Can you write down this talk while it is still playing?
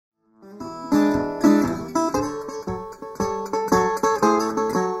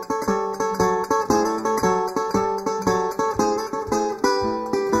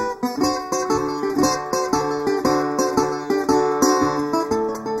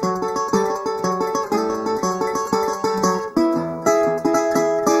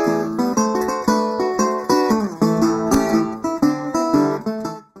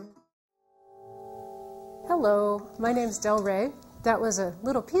name's Del Rey. That was a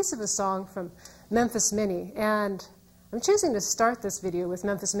little piece of a song from Memphis Minnie, and I'm choosing to start this video with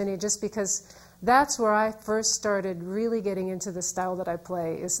Memphis Minnie just because that's where I first started really getting into the style that I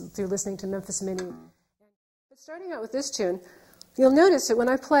play, is through listening to Memphis Minnie. But starting out with this tune, you'll notice that when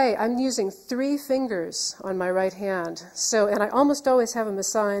I play, I'm using 3 fingers on my right hand. So, and I almost always have them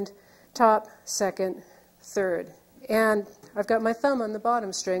assigned top, second, third. And I've got my thumb on the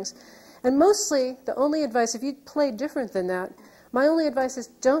bottom strings. And mostly, the only advice, if you play different than that, my only advice is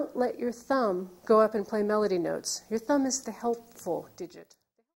don't let your thumb go up and play melody notes. Your thumb is the helpful digit.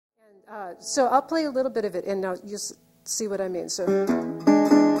 And, so I'll play a little bit of it, and now you'll see what I mean. So.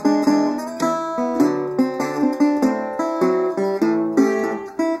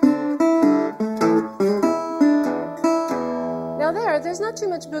 There's not too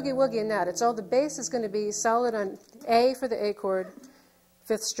much boogie woogie in that. It's all the bass is going to be solid on A for the A chord,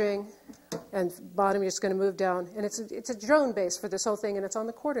 5th string, and bottom you're just going to move down. And it's a drone bass for this whole thing, and it's on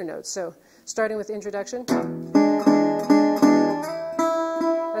the quarter notes. So starting with introduction.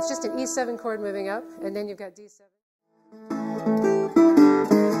 That's just an E7 chord moving up, and then you've got D7.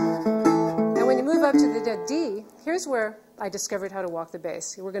 And when you move up to the D, here's where I discovered how to walk the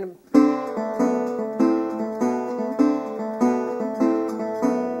bass. We're going to...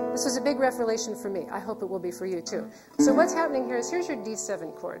 This was a big revelation for me. I hope it will be for you too. So what's happening here is here's your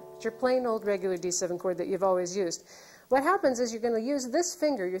D7 chord. It's your plain old regular D7 chord that you've always used. What happens is you're going to use this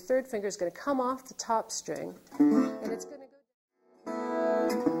finger, your 3rd finger is going to come off the top string, and it's going to go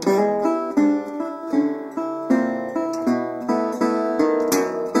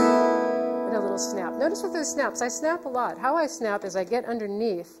and a little snap. Notice with those snaps, I snap a lot. How I snap is I get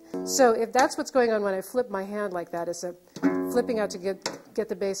underneath. So if that's what's going on when I flip my hand like that, is a flipping out to get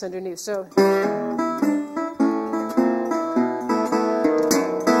the bass underneath. So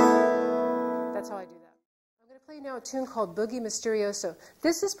that's how I do that. I'm going to play now a tune called Boogie Misterioso.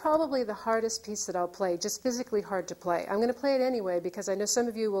 This is probably the hardest piece that I'll play, just physically hard to play. I'm going to play it anyway because I know some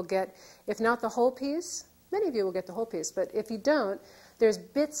of you will get, if not the whole piece, many of you will get the whole piece, but if you don't, there's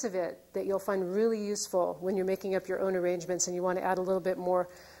bits of it that you'll find really useful when you're making up your own arrangements and you want to add a little bit more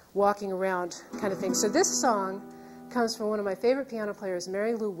walking around kind of thing. So this song comes from one of my favorite piano players,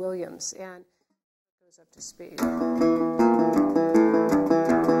 Mary Lou Williams, and it goes up to speed.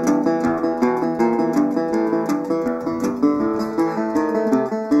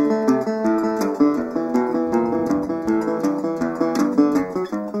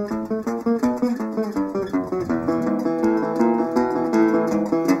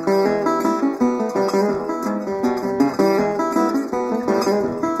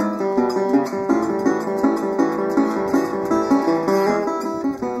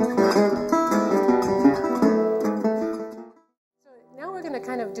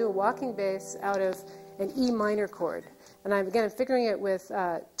 Walking bass out of an E minor chord, and I'm figuring it with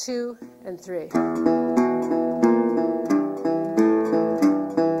 2 and 3.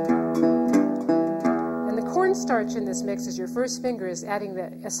 And the cornstarch in this mix is your 1st finger is adding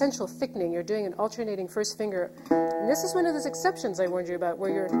the essential thickening. You're doing an alternating 1st finger, and this is one of those exceptions I warned you about,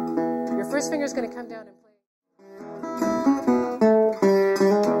 where your 1st finger is going to come down and play.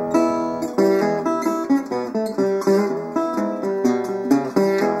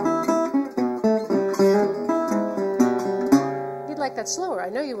 Slower, I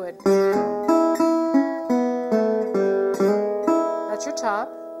know you would. That's your top.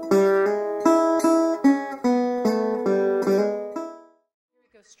 Here we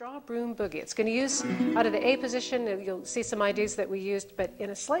go, Straw Broom Boogie. It's going to use out of the A position. You'll see some ideas that we used, but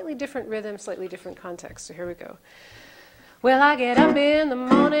in a slightly different rhythm, slightly different context. So here we go. Well, I get up in the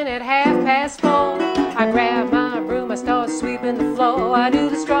morning at 4:30. I grab my broom, I start sweeping the floor. I do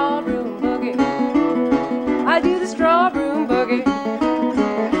the straw broom boogie. I do the straw broom boogie.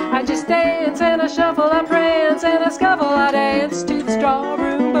 I just dance and I shuffle, I prance and I scuffle, I dance to the straw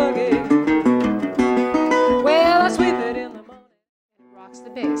broom boogie. Well, I sweep it in the morning and it rocks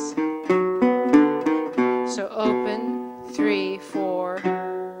the bass. So open, 3, 4,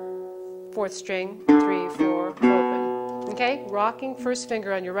 4th string, 3, 4, open. Okay, rocking 1st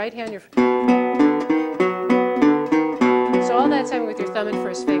finger on your right hand. So all that time with your thumb and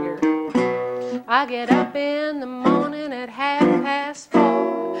 1st finger. I get up in the morning at 4:30.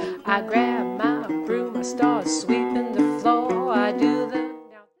 I grab my broom, I start sweeping the floor. I do the...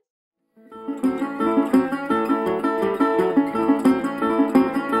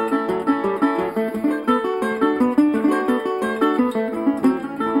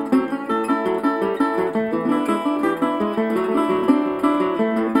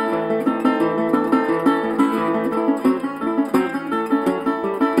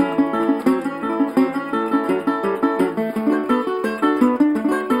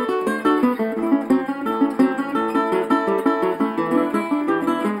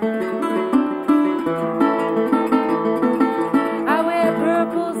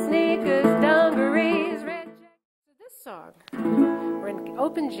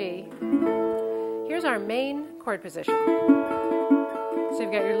 and G. Here's our main chord position. So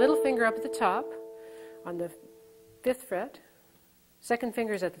you've got your little finger up at the top on the 5th fret, second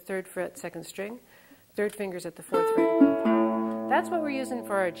finger's at the 3rd fret, 2nd string, third finger's at the 4th fret. That's what we're using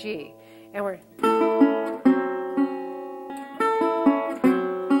for our G. And we're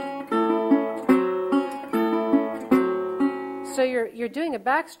so you're doing a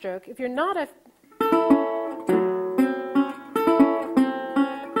backstroke. If you're not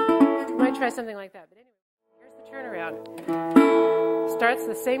you might try something like that. But anyway, here's the turnaround. Starts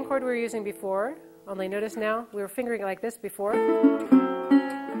the same chord we were using before, only notice now we were fingering it like this before.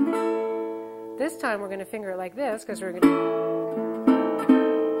 This time we're going to finger it like this because we're going to...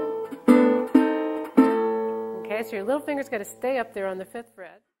 Okay, so your little finger's got to stay up there on the 5th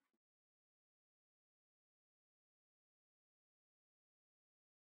fret.